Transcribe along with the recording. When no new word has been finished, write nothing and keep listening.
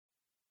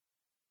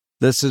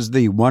This is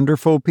the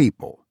Wonderful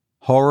People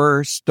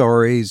Horror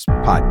Stories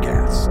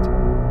Podcast.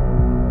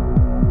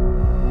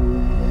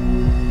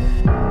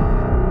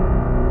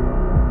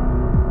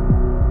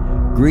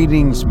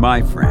 Greetings,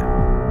 my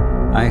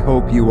friend. I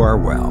hope you are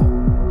well.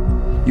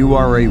 You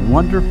are a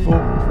wonderful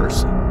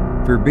person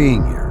for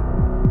being here,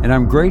 and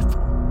I'm grateful.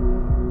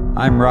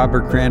 I'm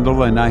Robert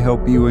Crandall, and I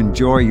hope you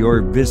enjoy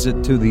your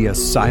visit to the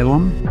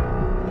asylum.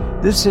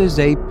 This is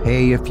a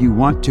pay if you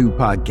want to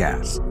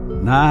podcast,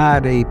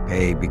 not a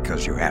pay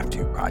because you have to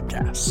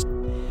podcast.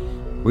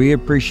 We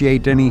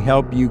appreciate any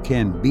help you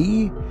can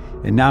be,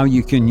 and now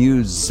you can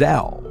use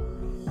Zelle,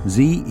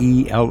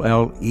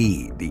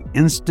 Z-E-L-L-E, the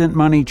instant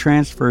money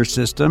transfer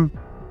system.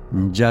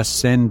 Just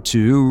send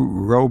to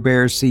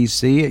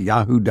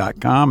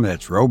robearcc@yahoo.com.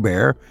 That's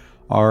Robert,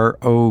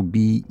 R-O-B-E-A-R,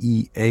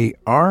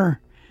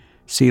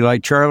 C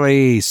like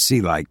Charlie,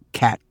 C like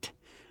cat,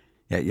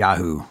 at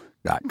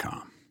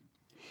yahoo.com.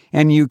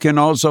 And you can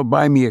also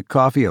buy me a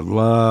coffee. I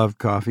love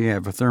coffee. I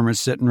have a thermos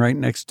sitting right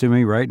next to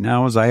me right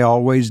now, as I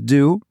always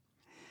do.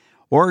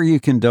 Or you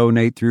can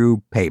donate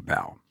through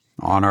PayPal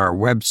on our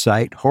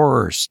website,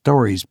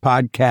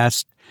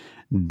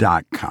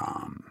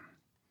 horrorstoriespodcast.com.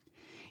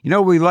 You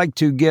know, we like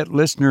to get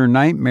listener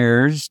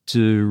nightmares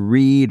to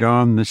read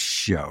on the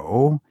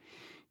show,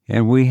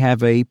 and we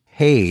have a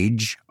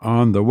page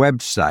on the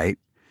website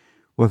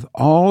with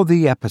all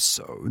the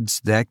episodes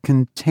that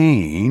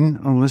contain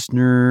a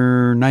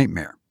listener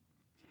nightmare.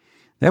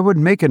 That would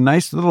make a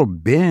nice little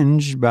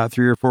binge, about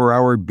 3 or 4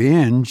 hour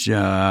binge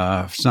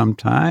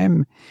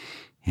sometime.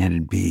 And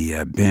it'd be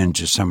a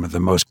binge of some of the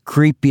most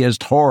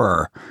creepiest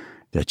horror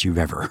that you've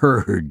ever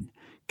heard.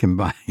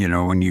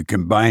 When you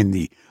combine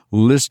the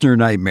listener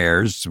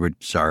nightmares,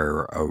 which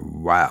are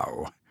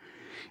wow,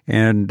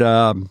 and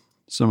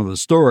some of the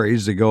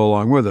stories that go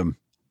along with them.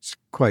 It's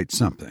quite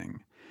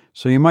something.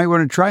 So you might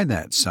want to try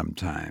that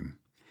sometime.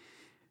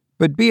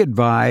 But be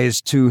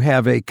advised to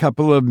have a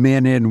couple of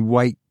men in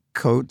white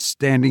coats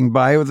standing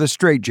by with a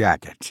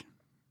straitjacket.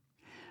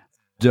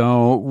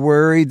 Don't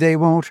worry, they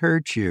won't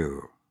hurt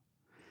you.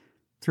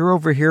 They're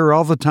over here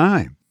all the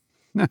time.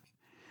 The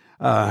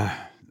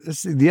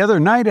other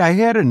night I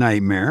had a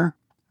nightmare.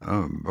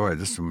 Oh boy,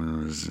 this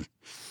one was,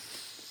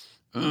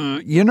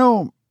 I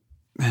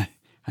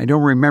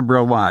don't remember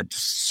a lot,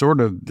 just sort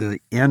of the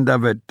end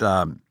of it.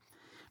 But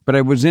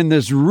I was in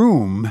this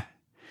room.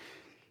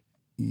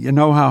 You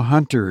know how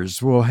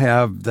hunters will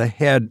have the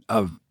head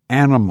of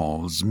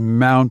animals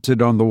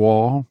mounted on the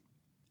wall?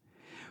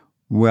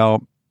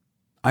 Well,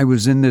 I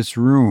was in this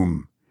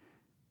room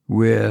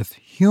with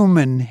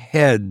human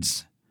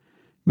heads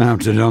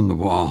mounted on the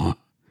wall.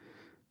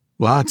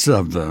 Lots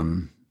of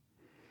them.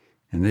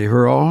 And they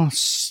were all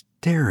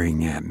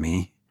staring at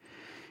me.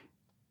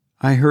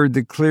 I heard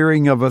the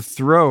clearing of a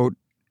throat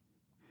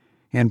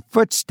and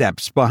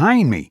footsteps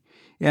behind me.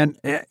 And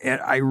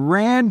I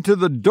ran to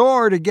the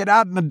door to get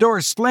out, and the door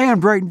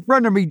slammed right in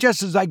front of me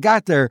just as I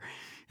got there.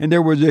 And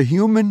there was a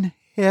human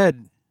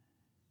head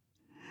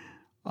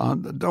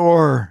on the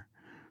door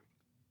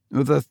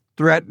with a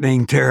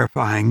threatening,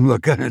 terrifying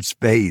look on its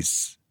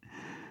face.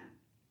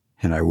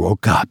 And I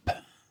woke up.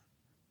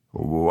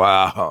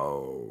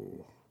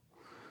 Wow.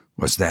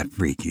 Was that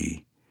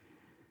freaky?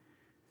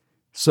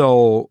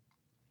 So,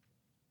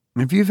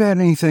 if you've had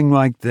anything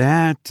like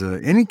that,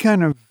 any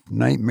kind of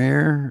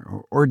nightmare,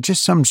 or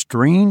just some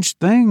strange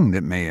thing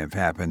that may have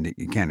happened that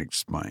you can't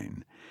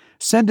explain,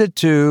 send it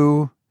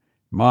to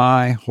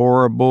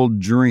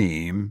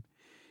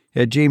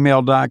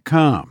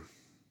myhorribledream@gmail.com.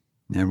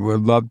 And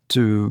we'd love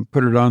to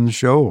put it on the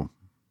show.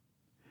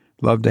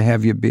 Love to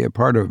have you be a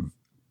part of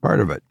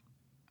it.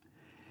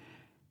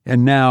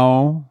 And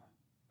now,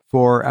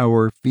 for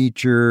our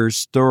feature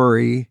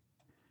story,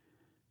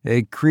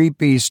 a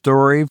creepy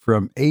story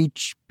from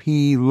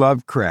H.P.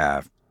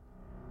 Lovecraft,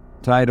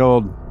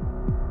 titled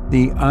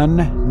The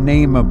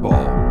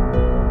Unnameable.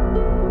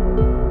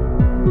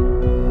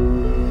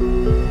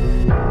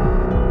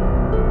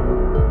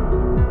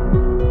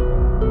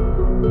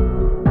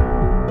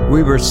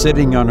 We were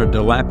sitting on a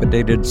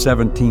dilapidated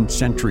 17th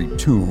century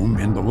tomb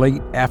in the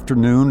late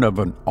afternoon of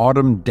an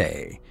autumn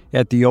day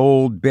at the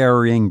old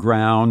burying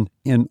ground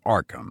in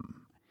Arkham,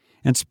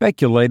 and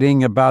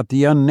speculating about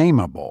the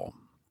unnameable,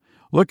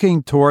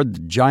 looking toward the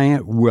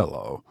giant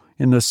willow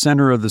in the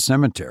center of the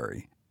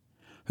cemetery,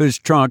 whose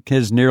trunk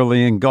has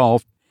nearly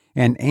engulfed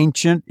an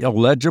ancient,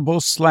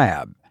 illegible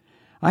slab.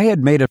 I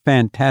had made a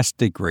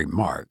fantastic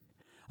remark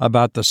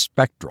about the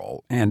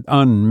spectral and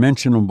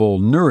unmentionable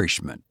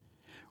nourishment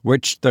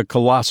which the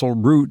colossal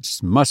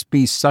roots must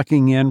be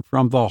sucking in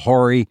from the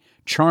hoary,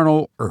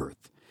 charnel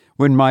earth,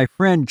 when my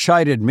friend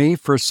chided me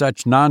for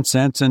such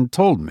nonsense and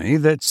told me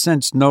that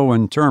since no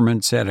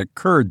interments had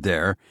occurred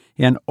there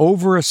in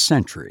over a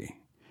century,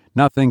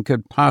 nothing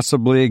could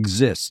possibly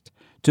exist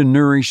to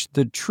nourish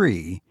the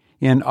tree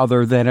in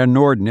other than an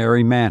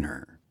ordinary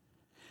manner.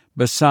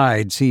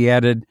 Besides, he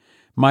added,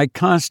 my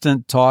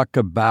constant talk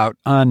about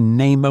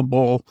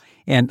unnameable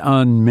and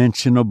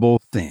unmentionable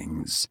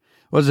things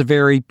was a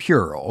very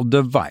puerile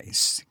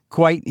device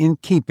quite in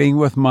keeping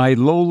with my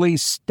lowly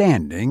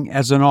standing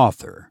as an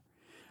author.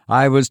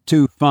 I was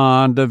too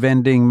fond of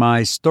ending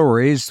my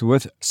stories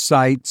with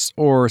sights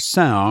or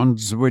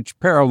sounds which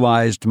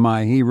paralyzed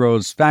my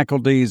heroes'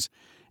 faculties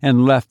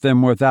and left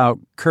them without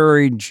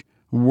courage,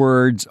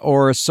 words,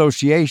 or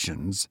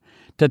associations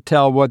to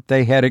tell what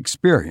they had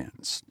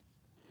experienced.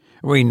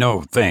 "We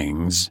know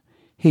things,"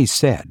 he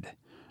said,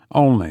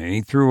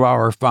 "only through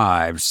our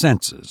 5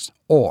 senses,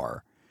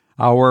 or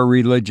our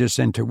religious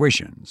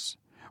intuitions,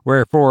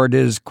 wherefore it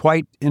is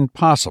quite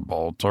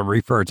impossible to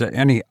refer to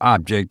any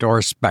object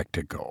or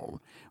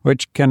spectacle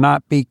which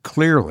cannot be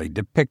clearly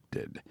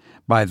depicted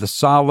by the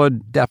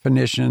solid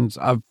definitions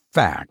of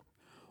fact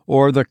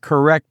or the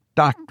correct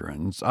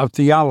doctrines of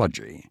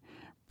theology,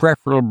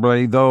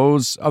 preferably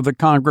those of the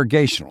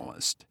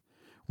Congregationalist,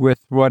 with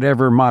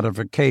whatever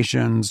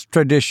modifications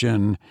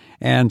tradition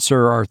and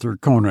Sir Arthur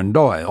Conan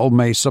Doyle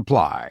may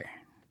supply."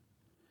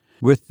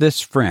 With this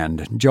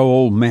friend,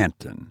 Joel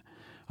Manton,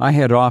 I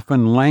had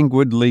often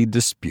languidly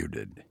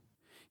disputed.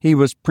 He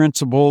was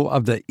principal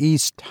of the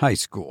East High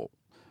School,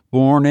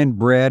 born and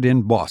bred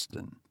in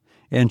Boston,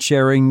 and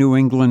sharing New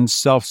England's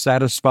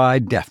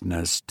self-satisfied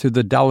deafness to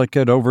the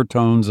delicate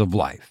overtones of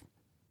life.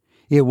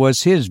 It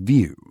was his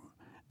view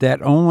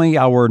that only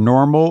our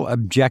normal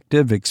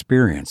objective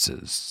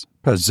experiences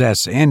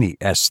possess any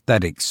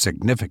aesthetic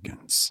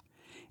significance,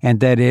 and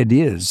that it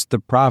is the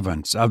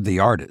province of the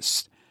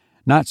artist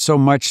not so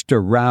much to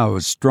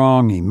rouse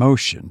strong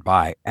emotion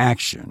by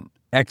action,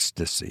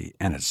 ecstasy,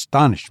 and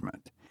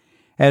astonishment,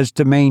 as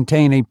to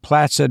maintain a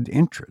placid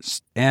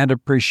interest and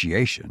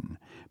appreciation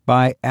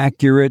by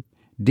accurate,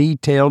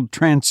 detailed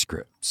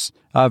transcripts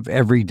of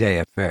everyday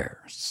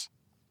affairs.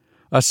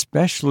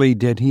 Especially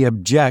did he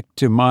object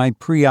to my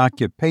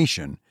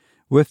preoccupation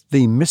with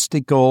the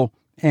mystical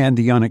and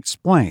the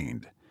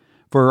unexplained,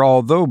 for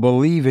although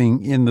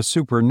believing in the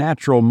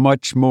supernatural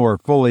much more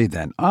fully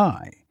than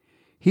I,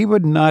 he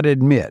would not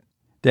admit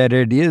that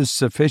it is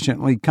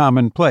sufficiently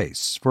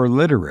commonplace for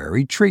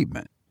literary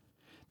treatment,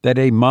 that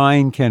a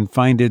mind can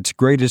find its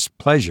greatest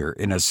pleasure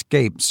in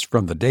escapes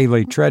from the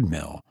daily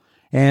treadmill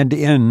and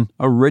in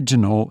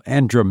original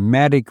and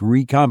dramatic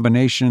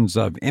recombinations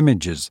of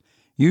images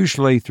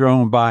usually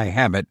thrown by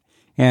habit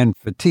and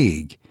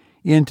fatigue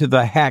into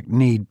the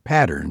hackneyed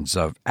patterns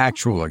of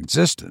actual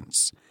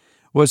existence,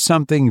 was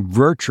something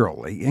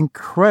virtually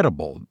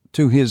incredible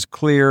to his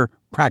clear,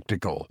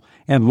 practical,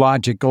 and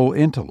logical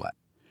intellect.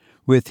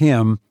 With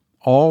him,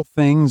 all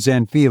things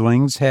and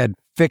feelings had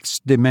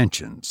fixed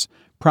dimensions,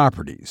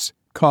 properties,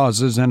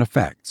 causes, and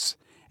effects,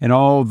 and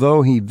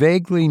although he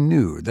vaguely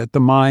knew that the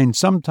mind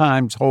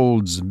sometimes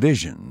holds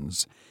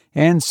visions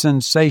and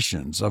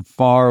sensations of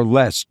far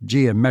less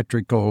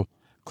geometrical,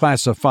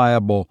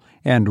 classifiable,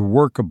 and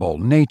workable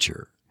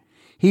nature,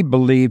 he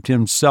believed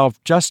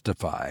himself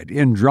justified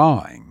in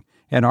drawing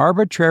an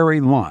arbitrary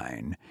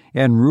line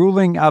and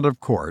ruling out of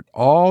court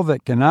all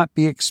that cannot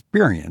be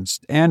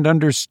experienced and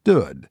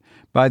understood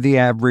by the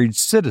average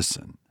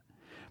citizen.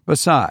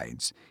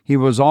 Besides, he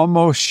was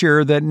almost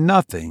sure that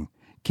nothing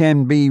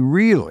can be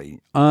really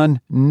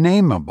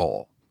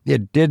unnameable.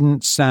 It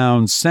didn't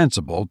sound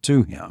sensible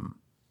to him.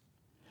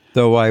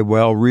 Though I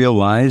well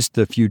realized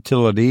the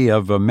futility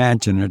of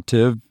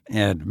imaginative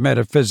and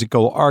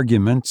metaphysical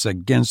arguments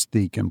against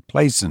the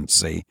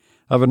complacency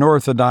of an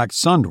orthodox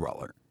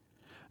sun-dweller,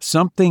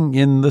 something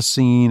in the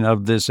scene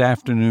of this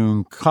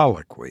afternoon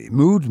colloquy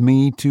moved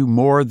me to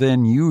more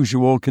than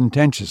usual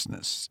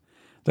contentiousness.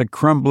 The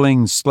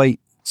crumbling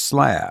slate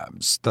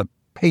slabs, the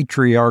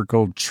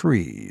patriarchal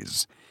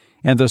trees,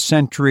 and the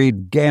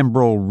centuried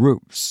gambrel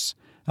roofs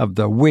of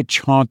the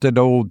witch-haunted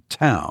old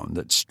town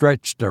that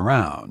stretched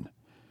around,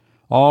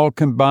 all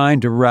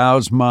combined to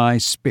rouse my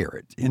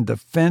spirit in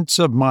defense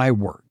of my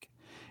work,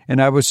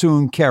 and I was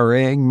soon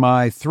carrying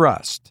my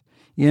thrust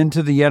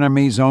into the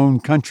enemy's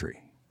own country.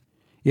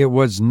 It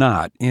was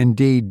not,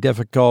 indeed,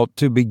 difficult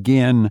to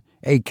begin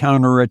a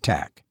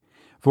counterattack,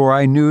 for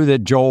I knew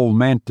that Joel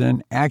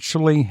Manton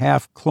actually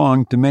half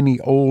clung to many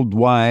old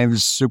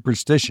wives'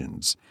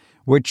 superstitions,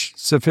 which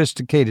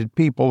sophisticated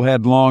people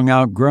had long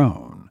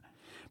outgrown,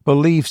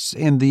 beliefs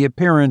in the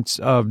appearance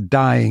of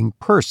dying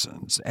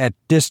persons at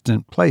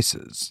distant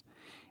places,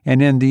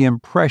 and in the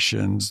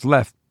impressions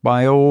left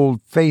by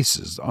old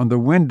faces on the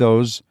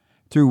windows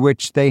through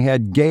which they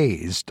had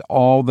gazed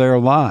all their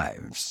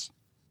lives.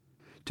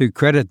 To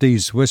credit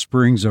these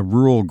whisperings of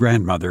rural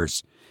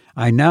grandmothers,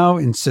 I now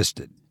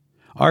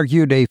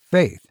argued a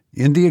faith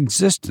in the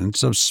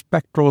existence of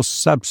spectral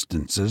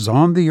substances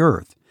on the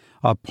earth,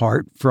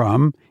 apart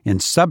from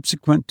and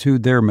subsequent to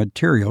their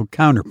material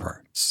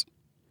counterparts.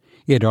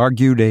 It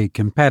argued a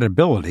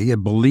compatibility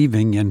of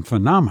believing in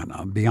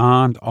phenomena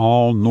beyond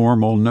all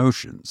normal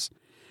notions,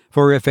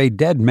 for if a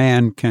dead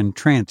man can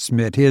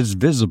transmit his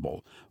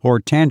visible or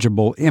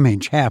tangible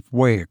image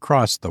halfway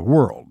across the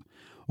world,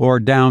 or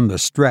down the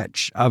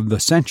stretch of the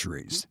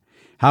centuries,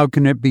 how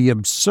can it be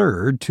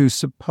absurd to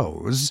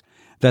suppose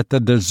that the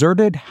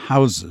deserted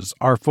houses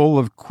are full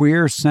of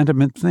queer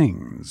sentiment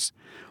things,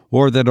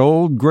 or that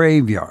old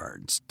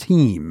graveyards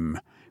teem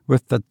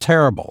with the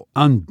terrible,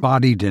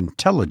 unbodied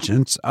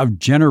intelligence of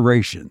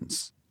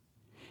generations,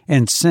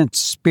 and sent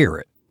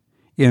spirit,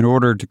 in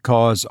order to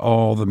cause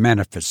all the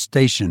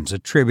manifestations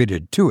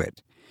attributed to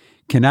it,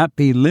 cannot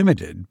be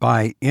limited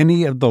by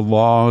any of the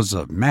laws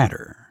of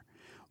matter,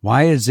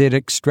 why is it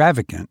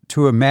extravagant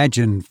to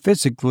imagine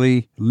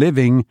physically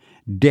living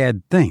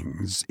dead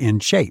things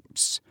in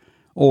shapes,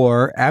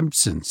 or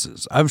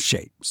absences of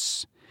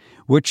shapes,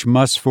 which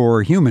must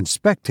for human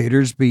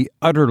spectators be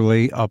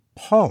utterly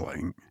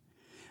appalling,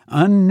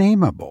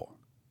 unnameable?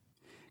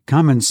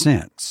 Common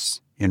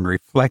sense, in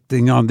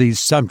reflecting on these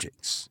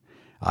subjects,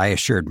 I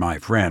assured my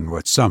friend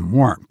with some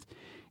warmth,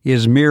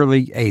 is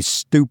merely a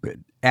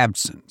stupid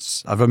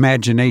absence of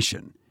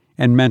imagination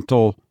and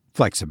mental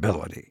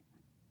flexibility.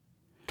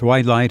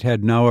 Twilight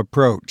had now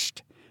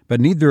approached,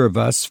 but neither of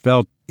us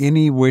felt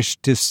any wish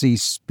to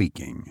cease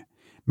speaking.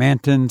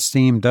 Manton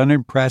seemed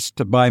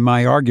unimpressed by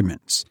my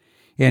arguments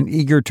and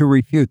eager to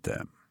refute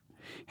them,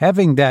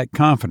 having that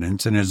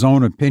confidence in his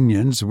own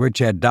opinions which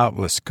had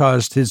doubtless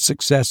caused his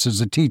success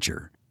as a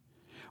teacher,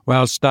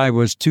 whilst I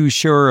was too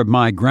sure of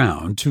my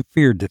ground to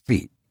fear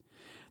defeat.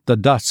 The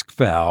dusk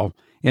fell,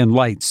 and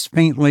lights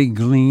faintly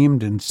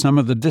gleamed in some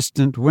of the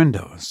distant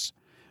windows,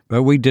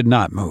 but we did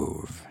not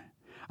move.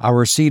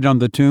 Our seat on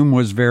the tomb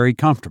was very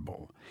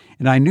comfortable,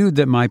 and I knew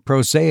that my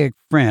prosaic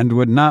friend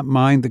would not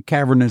mind the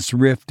cavernous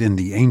rift in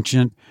the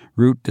ancient,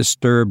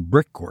 root-disturbed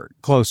brickwork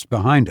close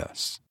behind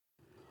us,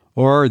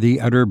 or the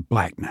utter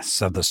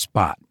blackness of the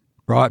spot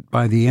brought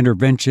by the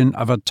intervention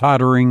of a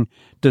tottering,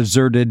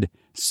 deserted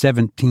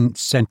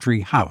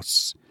 17th-century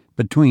house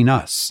between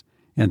us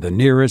and the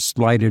nearest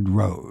lighted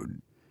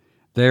road.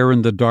 There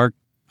in the dark,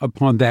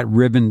 upon that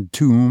riven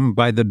tomb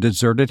by the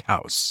deserted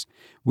house,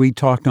 we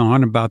talked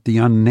on about the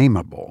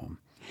unnameable,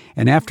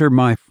 and after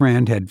my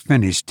friend had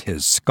finished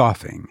his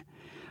scoffing,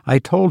 I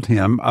told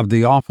him of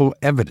the awful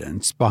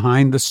evidence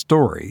behind the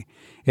story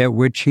at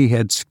which he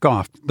had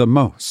scoffed the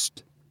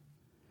most.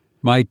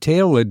 My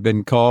tale had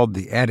been called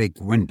The Attic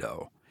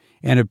Window,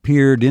 and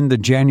appeared in the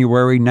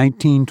January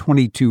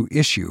 1922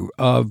 issue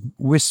of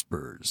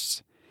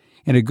Whispers.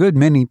 In a good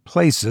many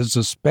places,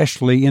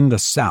 especially in the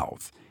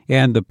South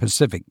and the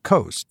Pacific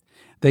Coast,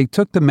 they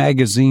took the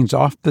magazines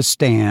off the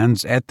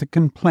stands at the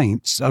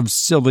complaints of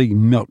silly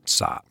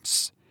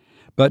milksops.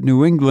 But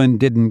New England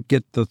didn't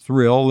get the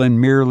thrill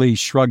and merely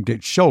shrugged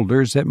its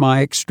shoulders at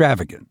my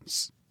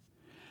extravagance.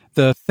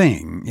 The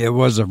thing, it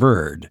was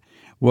averred,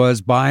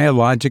 was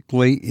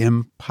biologically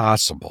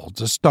impossible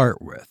to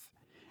start with,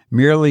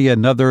 merely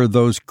another of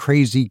those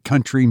crazy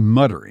country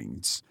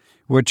mutterings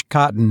which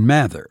Cotton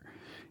Mather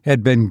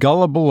had been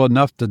gullible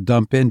enough to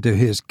dump into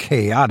his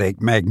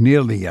chaotic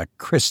Magnalia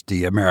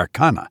Christi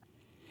Americana,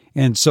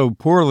 and so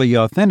poorly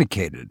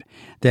authenticated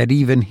that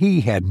even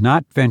he had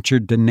not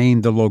ventured to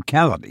name the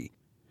locality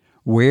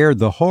where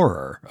the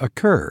horror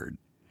occurred.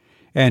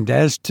 And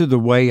as to the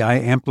way I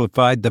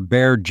amplified the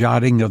bare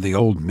jotting of the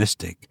old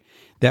mystic,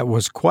 that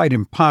was quite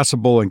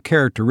impossible and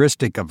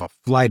characteristic of a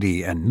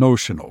flighty and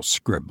notional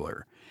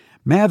scribbler.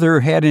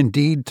 Mather had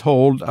indeed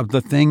told of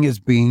the thing as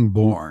being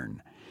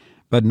born,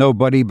 but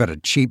nobody but a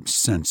cheap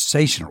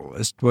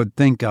sensationalist would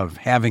think of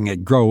having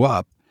it grow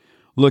up,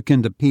 look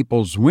into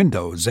people's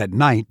windows at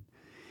night,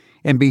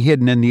 and be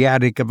hidden in the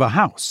attic of a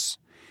house,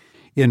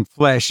 in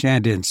flesh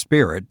and in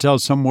spirit, till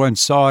someone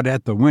saw it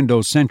at the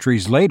window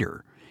centuries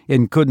later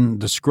and couldn't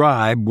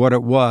describe what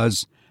it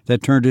was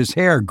that turned his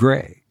hair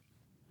gray.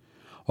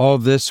 All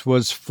this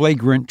was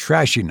flagrant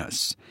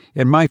trashiness,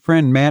 and my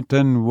friend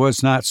Manton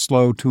was not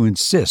slow to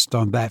insist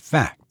on that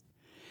fact.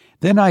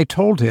 Then I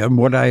told him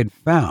what I had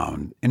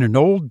found in an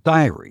old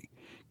diary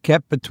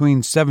kept between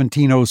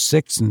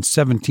 1706 and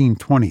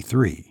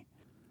 1723,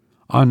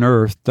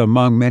 unearthed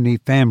among many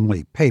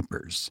family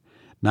papers,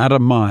 not a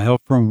mile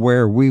from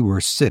where we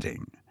were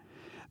sitting.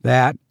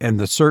 That and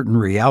the certain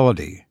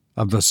reality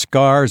of the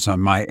scars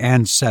on my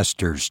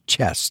ancestors'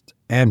 chest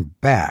and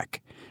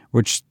back,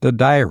 which the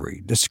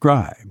diary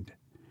described.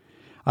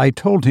 I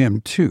told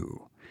him,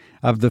 too,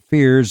 of the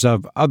fears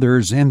of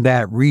others in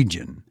that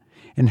region,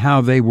 and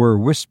how they were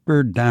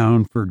whispered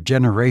down for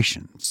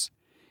generations,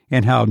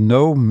 and how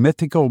no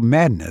mythical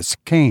madness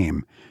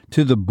came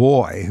to the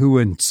boy who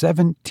in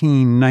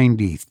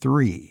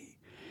 1793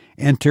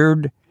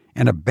 entered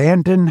an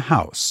abandoned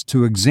house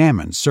to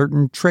examine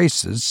certain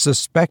traces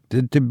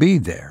suspected to be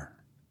there.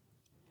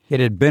 It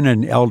had been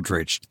an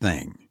eldritch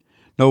thing.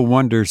 No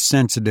wonder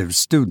sensitive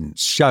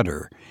students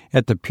shudder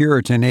at the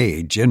Puritan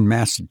age in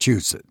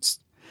Massachusetts.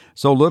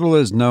 So little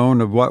is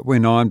known of what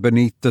went on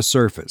beneath the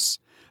surface,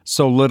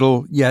 so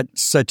little, yet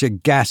such a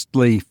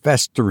ghastly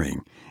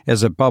festering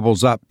as it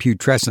bubbles up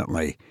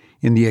putrescently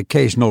in the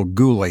occasional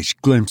ghoulish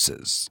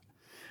glimpses.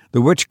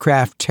 The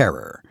witchcraft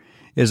terror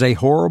is a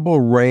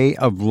horrible ray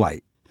of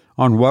light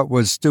on what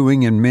was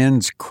stewing in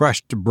men's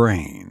crushed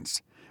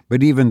brains,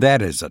 but even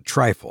that is a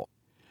trifle.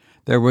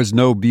 There was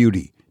no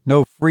beauty,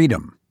 no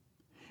freedom.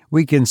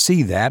 We can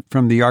see that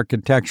from the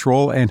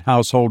architectural and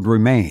household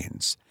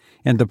remains,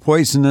 and the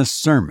poisonous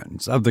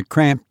sermons of the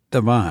cramped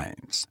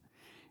divines.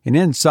 and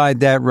inside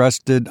that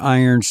rusted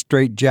iron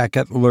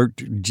straitjacket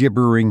lurked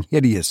gibbering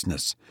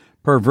hideousness,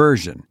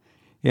 perversion,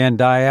 and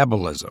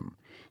diabolism.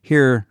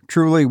 Here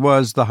truly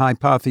was the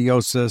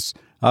hypotheosis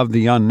of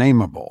the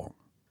unnameable.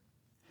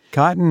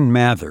 Cotton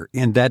Mather,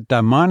 in that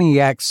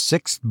demoniac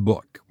sixth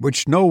book,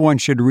 which no one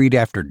should read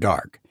after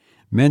dark,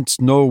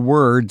 minced no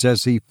words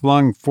as he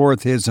flung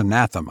forth his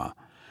anathema,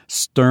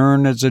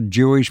 stern as a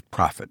Jewish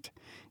prophet,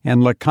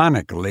 and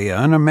laconically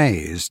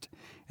unamazed,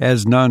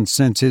 as none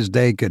since his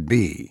day could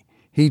be.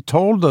 He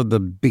told of the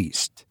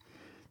beast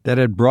that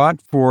had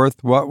brought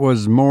forth what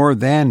was more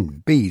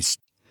than beast,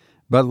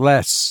 but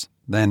less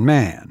than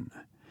man,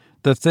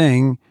 the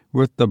thing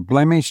with the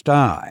blemished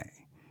eye,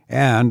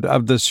 and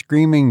of the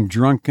screaming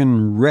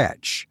drunken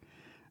wretch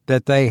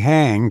that they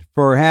hanged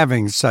for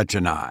having such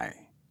an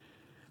eye.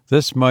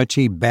 This much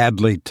he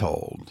badly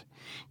told,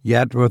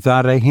 yet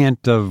without a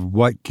hint of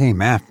what came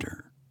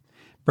after.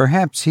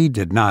 Perhaps he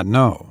did not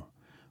know,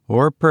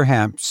 or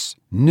perhaps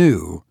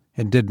knew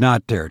and did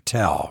not dare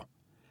tell.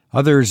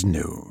 Others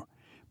knew,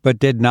 but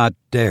did not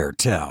dare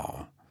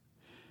tell.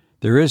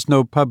 There is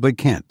no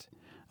public hint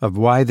of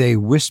why they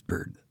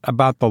whispered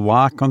about the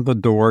lock on the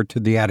door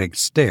to the attic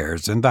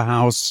stairs in the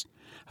house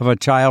of a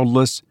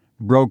childless,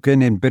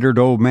 broken, embittered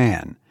old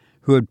man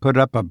who had put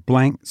up a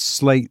blank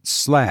slate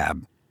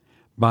slab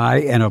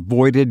by an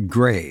avoided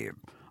grave,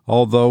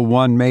 although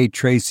one may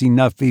trace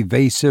enough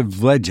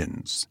evasive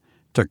legends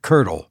to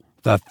curdle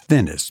the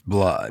thinnest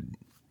blood.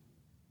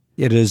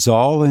 It is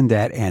all in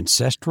that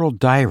ancestral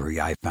diary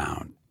I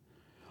found.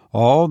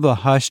 All the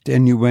hushed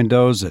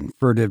innuendos and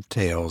furtive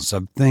tales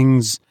of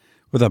things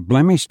with a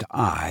blemished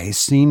eye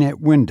seen at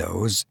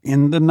windows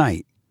in the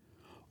night,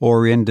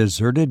 or in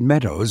deserted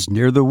meadows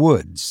near the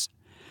woods.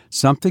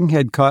 Something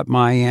had caught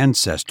my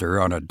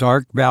ancestor on a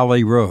dark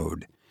valley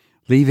road,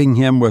 leaving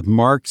him with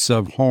marks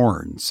of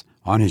horns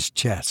on his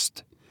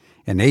chest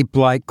and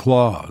ape-like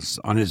claws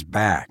on his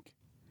back.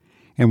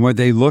 And when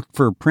they looked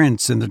for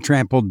prints in the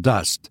trampled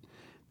dust,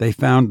 they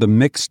found the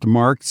mixed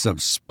marks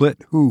of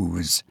split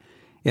hooves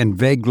and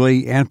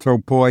vaguely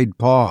anthropoid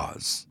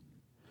paws.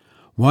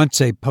 Once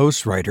a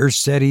post-writer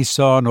said he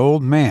saw an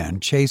old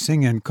man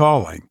chasing and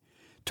calling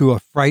to a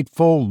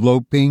frightful,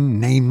 loping,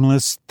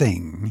 nameless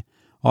thing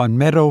on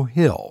Meadow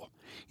Hill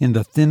in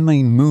the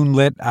thinly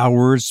moonlit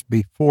hours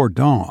before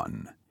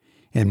dawn,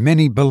 and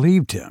many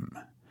believed him.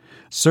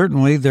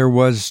 Certainly there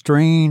was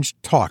strange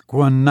talk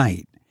one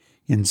night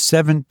in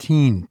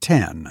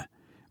 1710,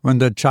 when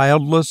the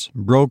childless,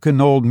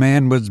 broken old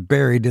man was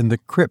buried in the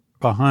crypt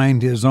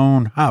behind his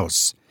own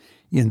house,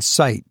 in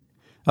sight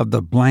of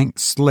the blank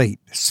slate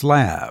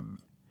slab.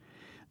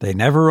 They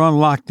never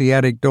unlocked the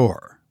attic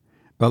door,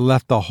 but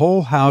left the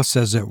whole house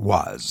as it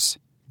was,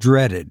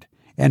 dreaded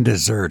and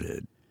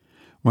deserted.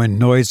 When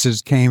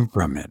noises came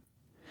from it,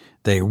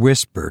 they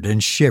whispered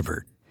and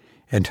shivered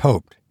and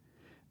hoped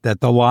that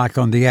the lock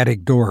on the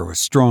attic door was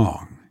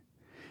strong.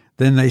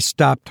 Then they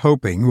stopped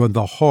hoping when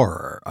the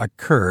horror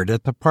occurred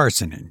at the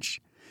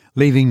parsonage,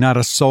 leaving not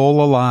a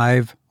soul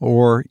alive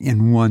or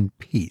in one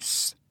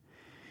piece.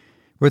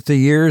 With the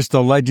years,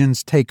 the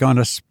legends take on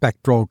a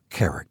spectral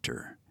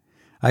character.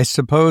 I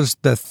suppose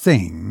the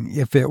thing,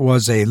 if it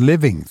was a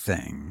living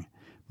thing,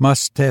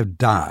 must have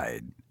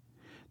died.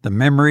 The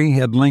memory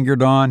had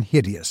lingered on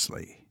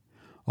hideously,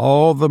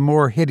 all the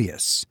more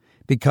hideous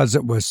because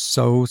it was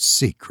so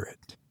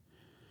secret.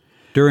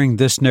 During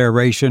this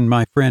narration,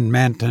 my friend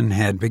Manton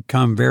had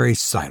become very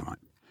silent,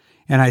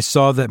 and I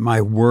saw that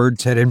my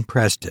words had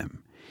impressed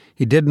him.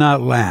 He did not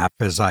laugh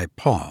as I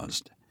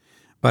paused,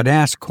 but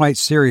asked quite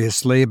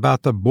seriously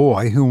about the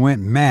boy who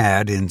went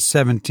mad in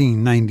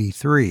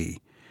 1793,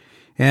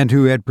 and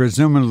who had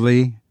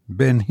presumably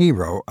been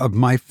hero of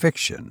my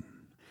fiction.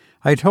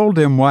 I told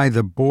him why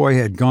the boy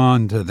had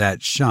gone to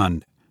that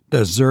shunned,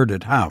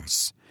 deserted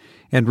house,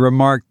 and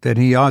remarked that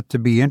he ought to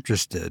be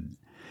interested,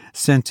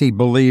 since he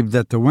believed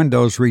that the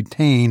windows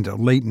retained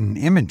latent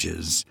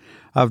images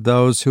of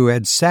those who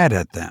had sat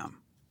at them.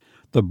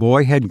 The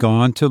boy had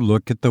gone to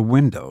look at the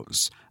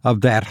windows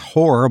of that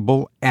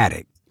horrible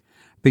attic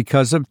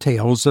because of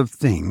tales of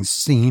things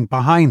seen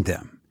behind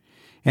them,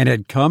 and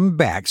had come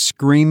back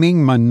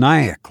screaming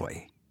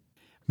maniacally.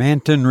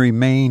 Manton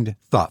remained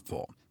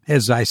thoughtful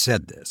as I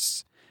said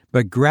this,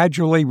 but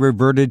gradually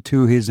reverted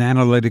to his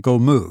analytical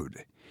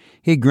mood.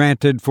 He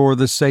granted for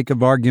the sake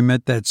of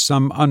argument that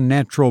some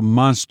unnatural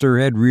monster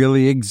had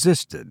really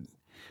existed,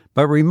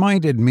 but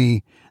reminded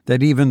me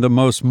that even the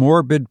most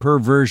morbid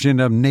perversion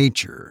of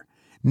nature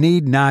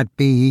need not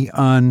be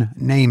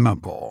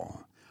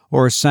unnameable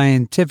or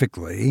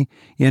scientifically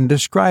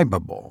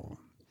indescribable.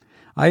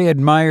 I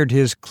admired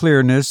his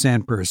clearness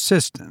and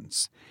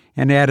persistence,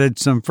 and added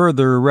some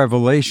further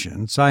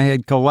revelations I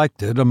had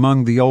collected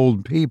among the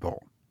old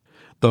people.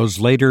 Those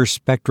later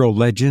spectral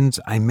legends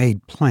I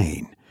made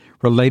plain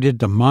related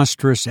to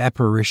monstrous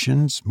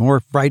apparitions more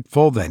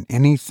frightful than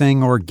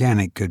anything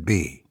organic could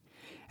be.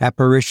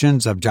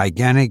 Apparitions of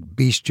gigantic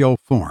bestial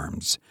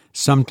forms,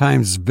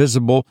 sometimes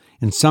visible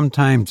and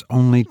sometimes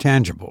only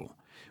tangible,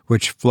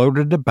 which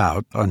floated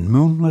about on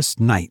moonless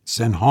nights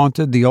and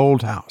haunted the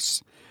old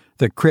house,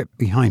 the crypt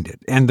behind it,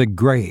 and the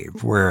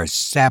grave where a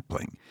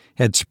sapling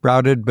had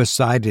sprouted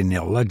beside an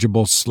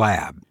illegible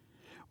slab.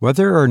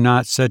 Whether or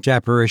not such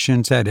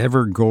apparitions had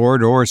ever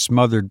gored or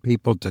smothered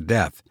people to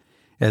death,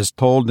 as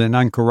told in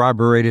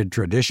uncorroborated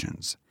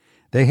traditions,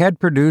 they had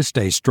produced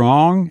a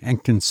strong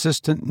and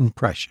consistent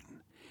impression,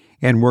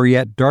 and were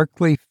yet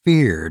darkly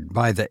feared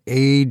by the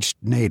aged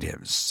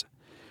natives,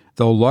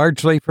 though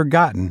largely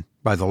forgotten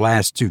by the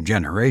last 2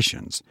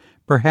 generations,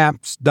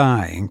 perhaps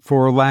dying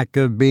for lack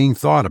of being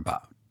thought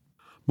about.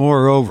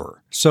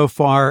 Moreover, so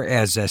far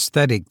as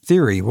aesthetic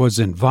theory was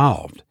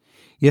involved,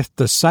 if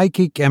the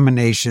psychic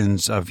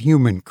emanations of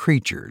human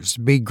creatures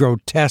be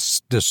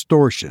grotesque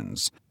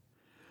distortions,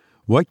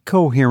 what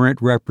coherent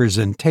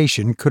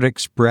representation could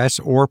express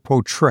or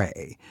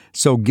portray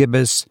so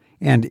gibbous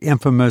and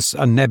infamous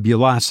a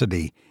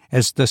nebulosity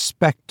as the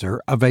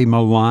specter of a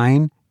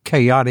malign,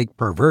 chaotic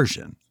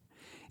perversion,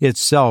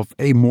 itself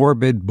a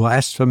morbid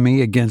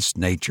blasphemy against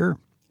nature,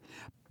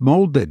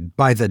 molded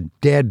by the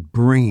dead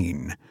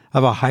brain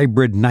of a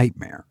hybrid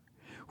nightmare?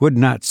 Would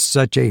not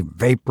such a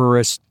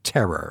vaporous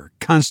terror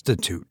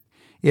constitute,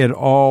 in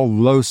all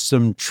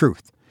loathsome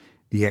truth,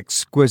 the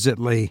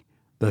exquisitely,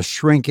 the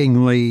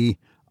shrinkingly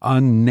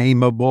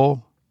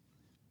unnameable?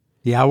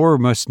 The hour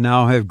must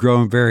now have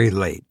grown very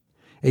late.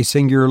 A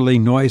singularly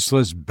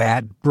noiseless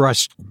bat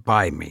brushed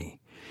by me,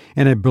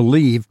 and I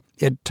believe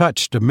it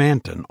touched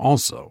Manton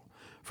also,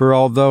 for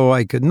although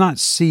I could not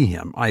see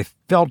him, I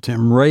felt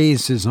him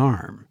raise his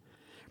arm.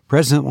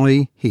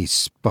 Presently he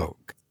spoke.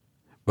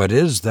 "But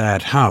is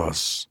that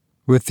house,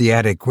 with the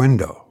attic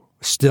window,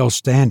 still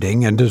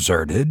standing and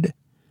deserted?"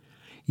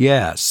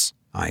 "Yes,"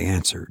 I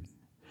answered.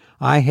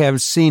 "I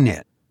have seen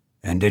it."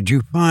 "And did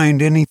you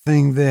find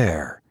anything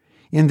there,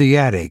 in the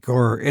attic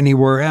or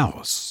anywhere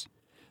else?"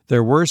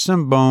 "There were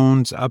some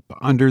bones up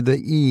under the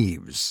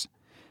eaves.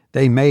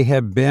 They may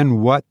have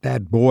been what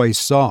that boy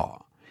saw.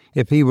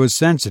 If he was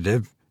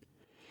sensitive,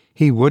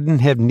 he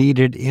wouldn't have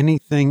needed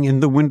anything in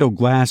the window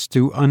glass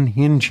to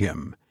unhinge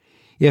him.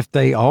 If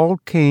they all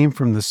came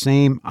from the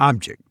same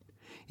object,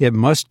 it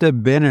must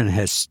have been an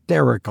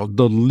hysterical,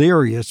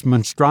 delirious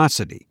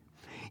monstrosity.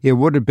 It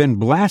would have been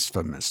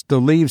blasphemous to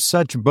leave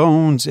such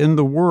bones in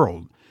the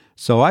world,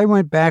 so I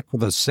went back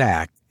with a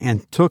sack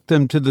and took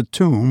them to the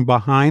tomb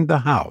behind the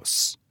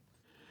house.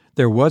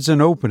 There was an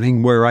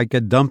opening where I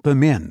could dump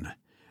them in.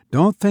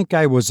 Don't think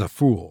I was a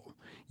fool.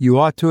 You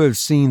ought to have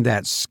seen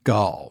that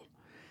skull.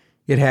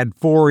 It had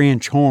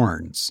 4-inch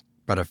horns,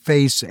 but a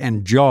face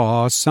and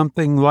jaw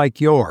something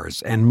like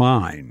yours and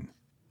mine."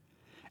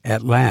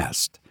 At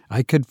last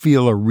I could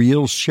feel a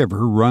real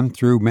shiver run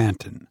through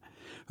Manton,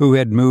 who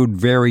had moved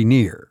very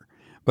near,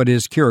 but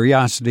his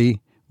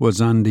curiosity was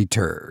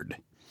undeterred.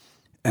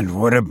 "And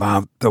what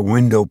about the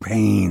window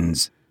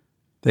panes?"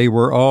 "They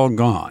were all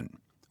gone.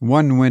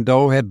 One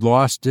window had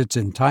lost its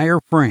entire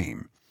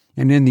frame,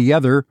 and in the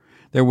other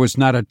there was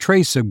not a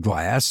trace of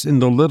glass in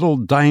the little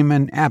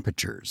diamond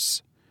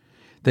apertures.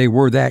 They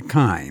were that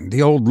kind,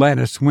 the old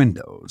lattice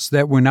windows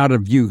that went out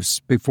of use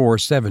before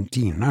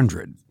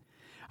 1700.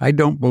 I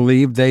don't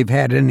believe they've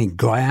had any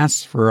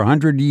glass for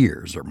 100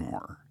 years or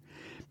more.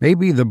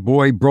 Maybe the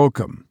boy broke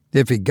 'em,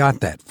 if he got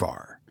that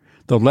far.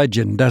 The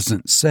legend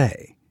doesn't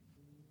say."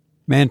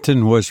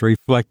 Manton was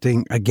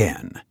reflecting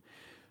again.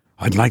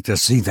 "I'd like to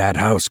see that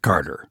house,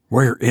 Carter.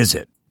 Where is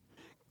it?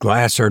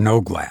 Glass or no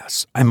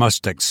glass, I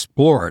must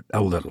explore it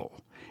a little.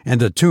 And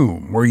the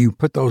tomb where you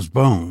put those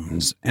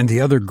bones, and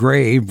the other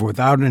grave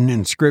without an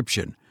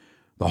inscription.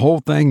 The whole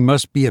thing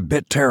must be a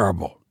bit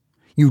terrible.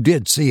 You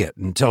did see it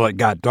until it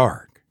got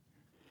dark."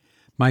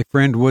 My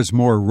friend was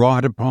more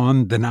wrought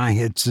upon than I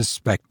had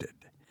suspected,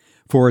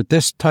 for at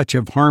this touch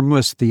of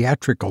harmless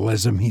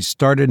theatricalism he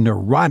started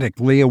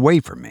neurotically away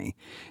from me,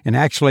 and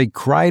actually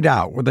cried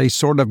out with a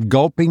sort of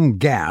gulping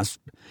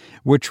gasp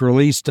which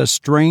released a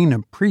strain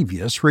of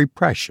previous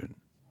repression.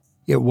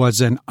 It was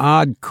an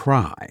odd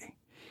cry,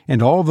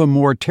 and all the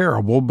more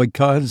terrible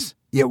because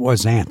it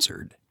was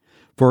answered.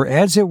 For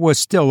as it was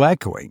still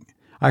echoing,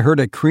 I heard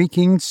a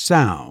creaking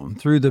sound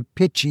through the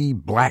pitchy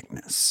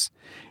blackness,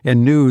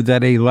 and knew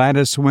that a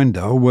lattice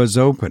window was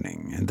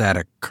opening in that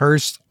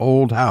accursed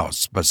old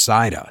house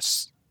beside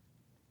us.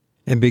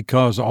 And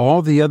because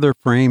all the other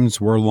frames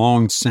were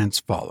long since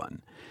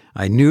fallen,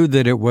 I knew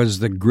that it was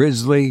the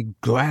grisly,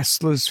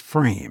 glassless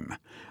frame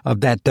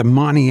of that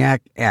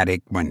demoniac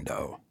attic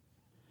window.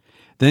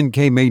 Then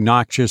came a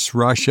noxious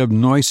rush of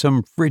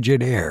noisome,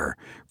 frigid air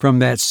from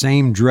that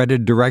same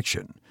dreaded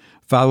direction,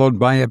 followed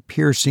by a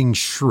piercing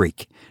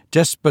shriek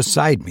just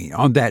beside me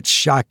on that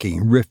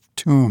shocking rift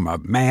tomb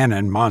of man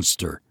and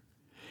monster.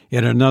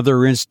 In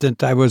another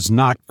instant I was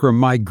knocked from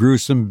my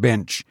gruesome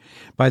bench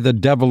by the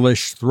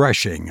devilish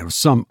threshing of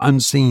some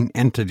unseen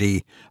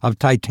entity of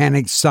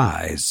titanic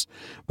size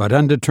but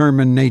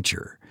undetermined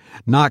nature,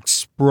 knocked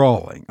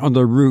sprawling on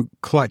the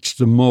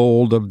root-clutched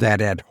mold of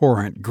that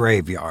abhorrent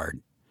graveyard,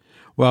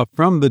 while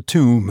from the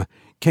tomb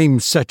came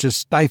such a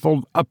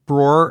stifled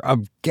uproar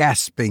of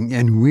gasping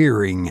and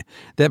wearing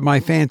that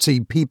my fancy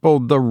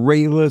peopled the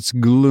rayless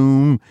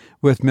gloom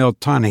with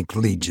Miltonic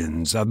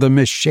legions of the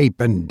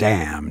misshapen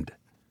damned.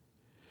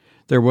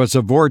 There was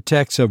a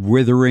vortex of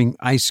withering,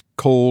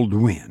 ice-cold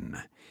wind,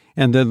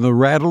 and then the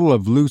rattle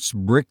of loose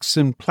bricks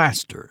and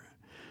plaster,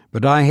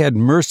 but I had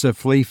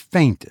mercifully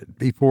fainted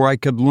before I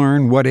could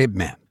learn what it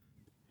meant.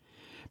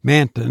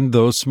 Manton,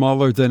 though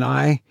smaller than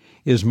I,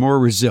 is more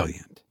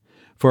resilient,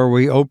 for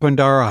we opened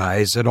our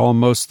eyes at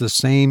almost the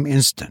same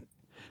instant,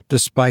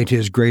 despite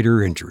his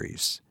greater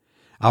injuries.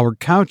 Our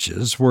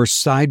couches were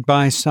side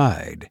by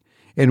side,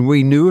 and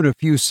we knew in a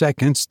few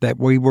seconds that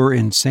we were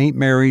in St.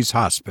 Mary's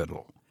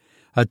Hospital.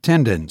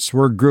 Attendants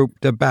were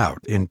grouped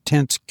about in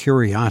tense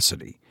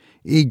curiosity,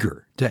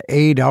 eager to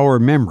aid our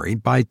memory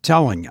by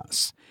telling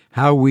us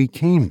how we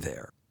came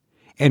there,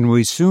 and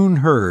we soon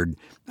heard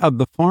of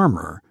the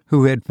farmer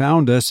who had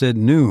found us at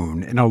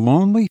noon in a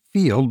lonely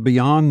field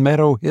beyond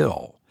Meadow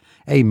Hill,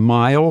 a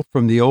mile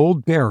from the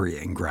old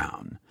burying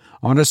ground,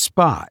 on a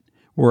spot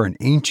where an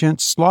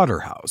ancient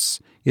slaughterhouse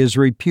is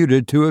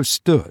reputed to have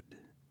stood.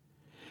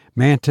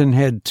 Manton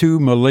had 2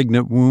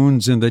 malignant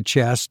wounds in the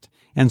chest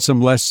and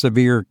some less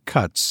severe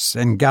cuts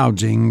and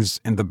gougings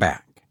in the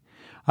back.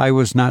 I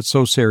was not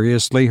so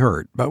seriously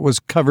hurt, but was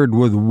covered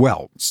with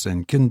welts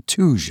and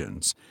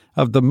contusions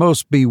of the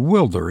most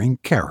bewildering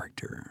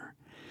character,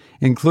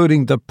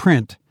 including the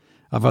print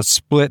of a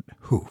split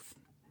hoof.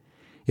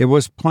 It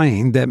was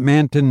plain that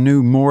Manton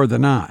knew more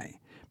than I,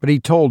 but he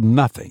told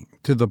nothing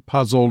to the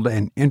puzzled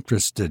and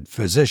interested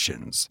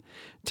physicians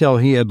till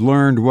he had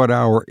learned what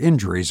our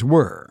injuries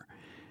were.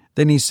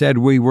 Then he said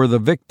we were the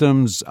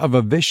victims of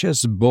a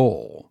vicious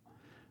bull,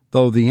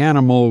 though the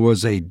animal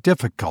was a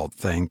difficult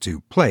thing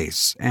to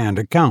place and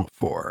account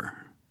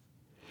for.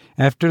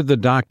 After the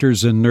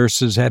doctors and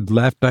nurses had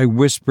left, I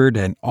whispered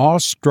an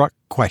awestruck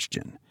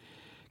question.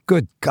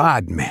 Good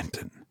God,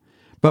 Manton,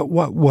 but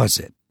what was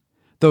it?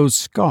 Those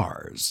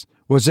scars,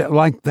 was it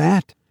like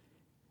that?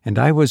 And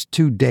I was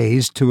too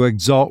dazed to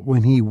exult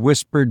when he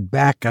whispered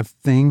back a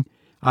thing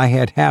I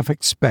had half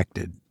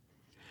expected.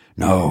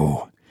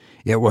 No,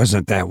 it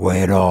wasn't that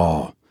way at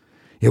all.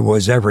 It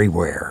was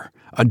everywhere,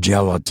 a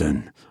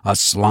gelatin, a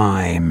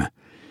slime,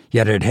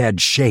 yet it had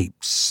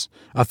shapes,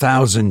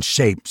 1,000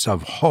 shapes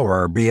of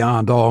horror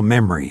beyond all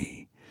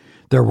memory.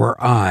 There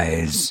were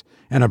eyes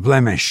and a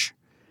blemish.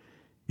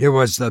 It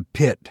was the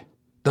pit,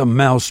 the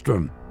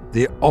maelstrom,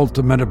 the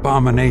ultimate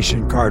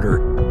abomination, Carter.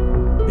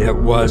 It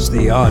was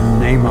the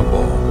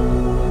unnameable.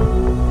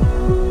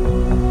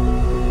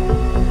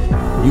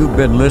 You've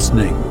been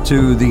listening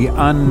to The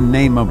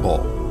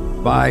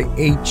Unnameable by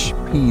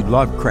H.P.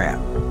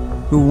 Lovecraft,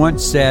 who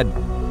once said,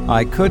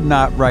 I could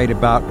not write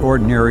about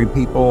ordinary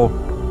people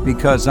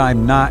because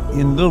I'm not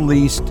in the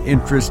least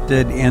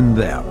interested in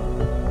them.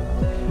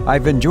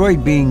 I've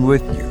enjoyed being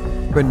with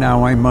you, but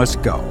now I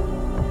must go.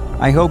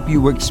 I hope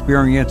you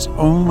experience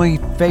only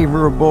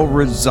favorable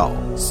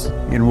results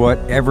in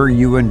whatever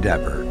you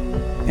endeavor.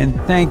 And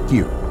thank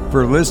you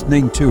for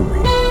listening to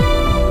me.